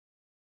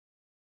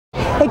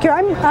Thank you.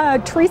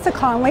 I'm Teressa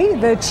Conley,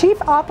 the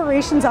Chief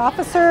Operations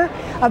Officer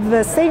of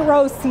the St.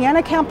 Rose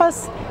Siena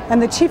campus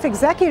and the Chief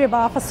Executive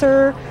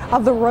Officer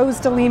of the Rose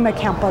de Lima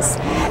campus.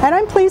 And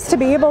I'm pleased to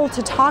be able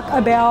to talk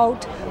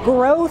about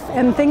growth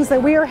and things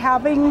that we are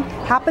having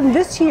happen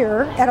this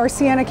year at our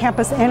Siena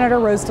campus and at our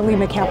Rose de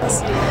Lima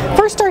campus.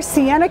 First, our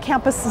Siena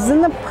campus is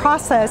in the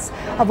process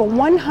of a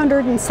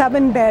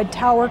 107-bed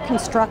tower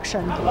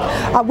construction.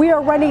 We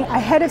are running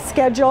ahead of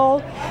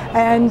schedule,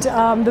 and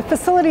the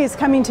facility is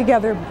coming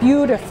together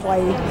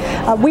beautifully.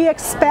 We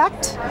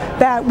expect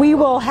that we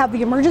will have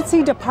the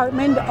emergency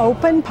department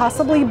open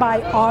possibly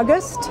by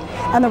August,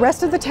 and the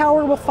rest of the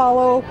tower will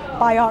follow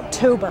by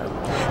October.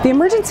 The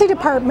emergency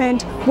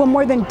department will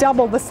more than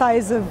double the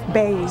size of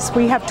bays.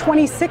 We have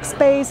 26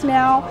 bays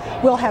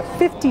now. We'll have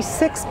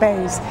 56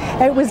 bays.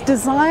 It was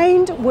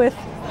designed with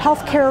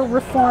healthcare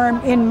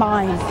reform in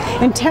mind,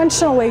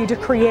 intentionally to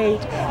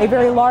create a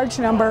very large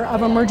number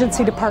of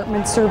emergency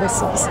department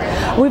services.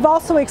 We've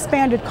also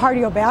expanded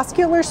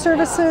cardiovascular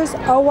services,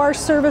 OR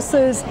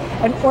services,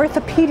 and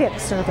orthopedic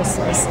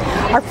services.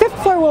 Our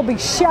 5th floor will be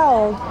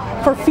shelled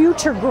for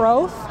future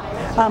growth.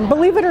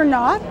 Believe it or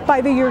not,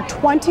 by the year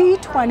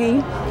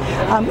 2020,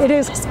 it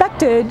is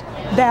expected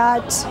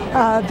that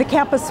the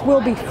campus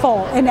will be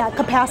full in that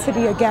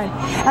capacity again.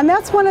 And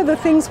that's one of the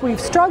things we've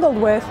struggled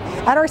with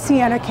at our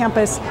Siena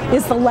campus,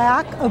 is the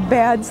lack of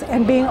beds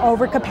and being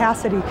over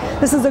capacity.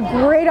 This is a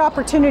great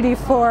opportunity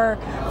for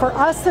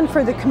us and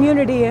for the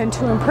community, and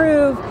to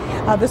improve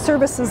the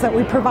services that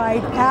we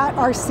provide at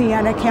our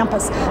Siena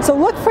campus. So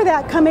look for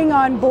that coming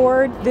on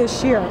board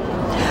this year.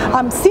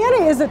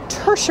 Siena is a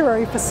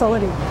tertiary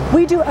facility.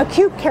 We do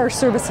acute care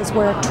services.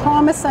 We're a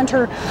trauma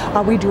center.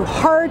 We do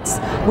hearts.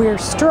 We're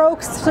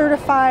stroke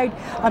certified.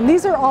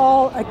 These are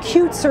all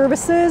acute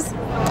services.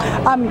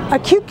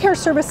 Acute care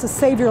services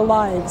save your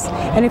lives.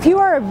 And if you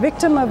are a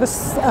victim of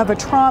a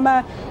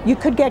trauma, you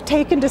could get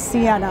taken to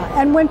Siena.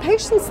 And when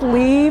patients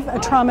leave a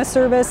trauma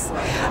service,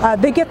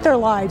 they get their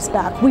lives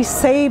back. We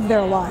save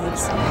their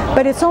lives.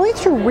 But it's only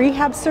through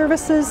rehab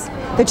services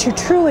that you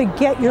truly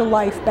get your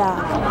life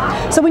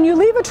back. So when you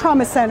leave a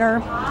trauma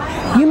center,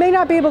 you may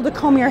not be able to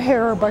comb your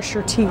hair or brush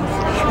your teeth.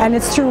 And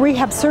it's through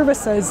rehab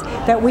services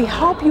that we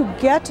help you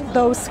get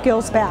those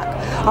skills back.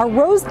 Our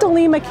Rose de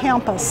Lima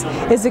campus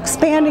is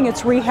expanding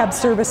its rehab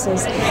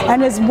services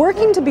and is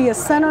working to be a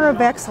center of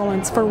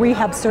excellence for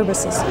rehab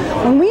services.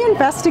 When we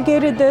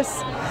investigated this,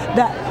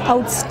 the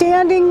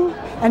outstanding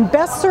and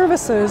best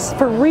services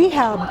for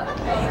rehab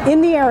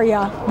in the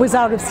area was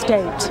out of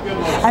state.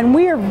 And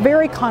we are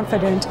very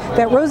confident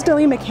that Rose de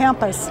Lima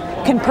campus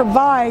can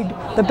provide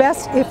the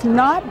best, if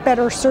not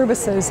better,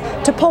 services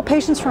to pull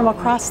patients from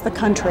across the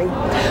country.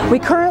 We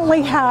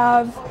currently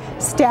have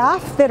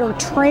staff that are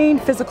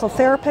trained physical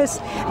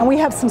therapists, and we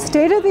have some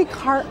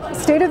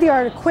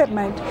state-of-the-art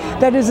equipment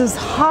that is as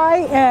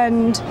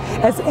high-end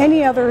as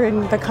any other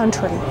in the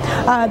country.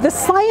 The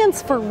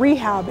science for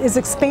rehab is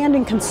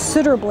expanding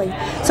considerably,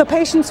 so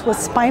patients with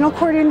spinal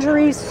cord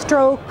injuries,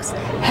 strokes,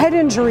 head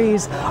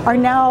injuries are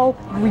now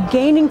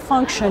regaining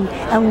function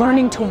and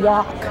learning to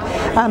walk.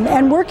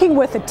 And working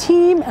with a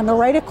team and the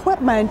right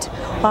equipment,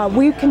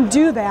 we can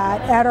do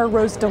that at our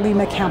Rose de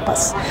Lima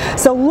campus.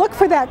 So look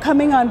for that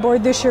coming on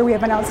board this year. We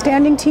have an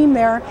outstanding team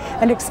there,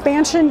 an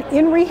expansion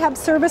in rehab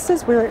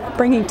services. We're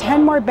bringing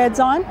 10 more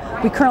beds on.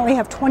 We currently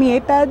have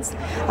 28 beds.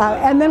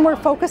 And then we're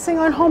focusing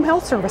on home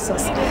health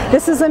services.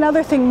 This is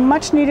another thing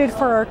much needed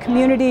for our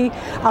community.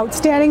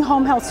 Outstanding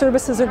home health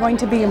services are going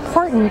to be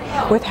important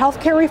with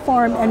healthcare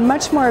reform and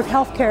much more of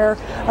healthcare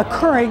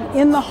occurring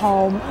in the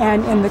home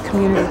and in the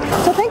community.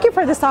 So thank you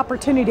for this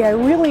opportunity. I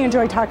really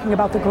enjoy talking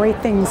about the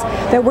great things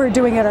that we're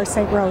doing at our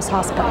St. Rose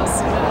hospitals.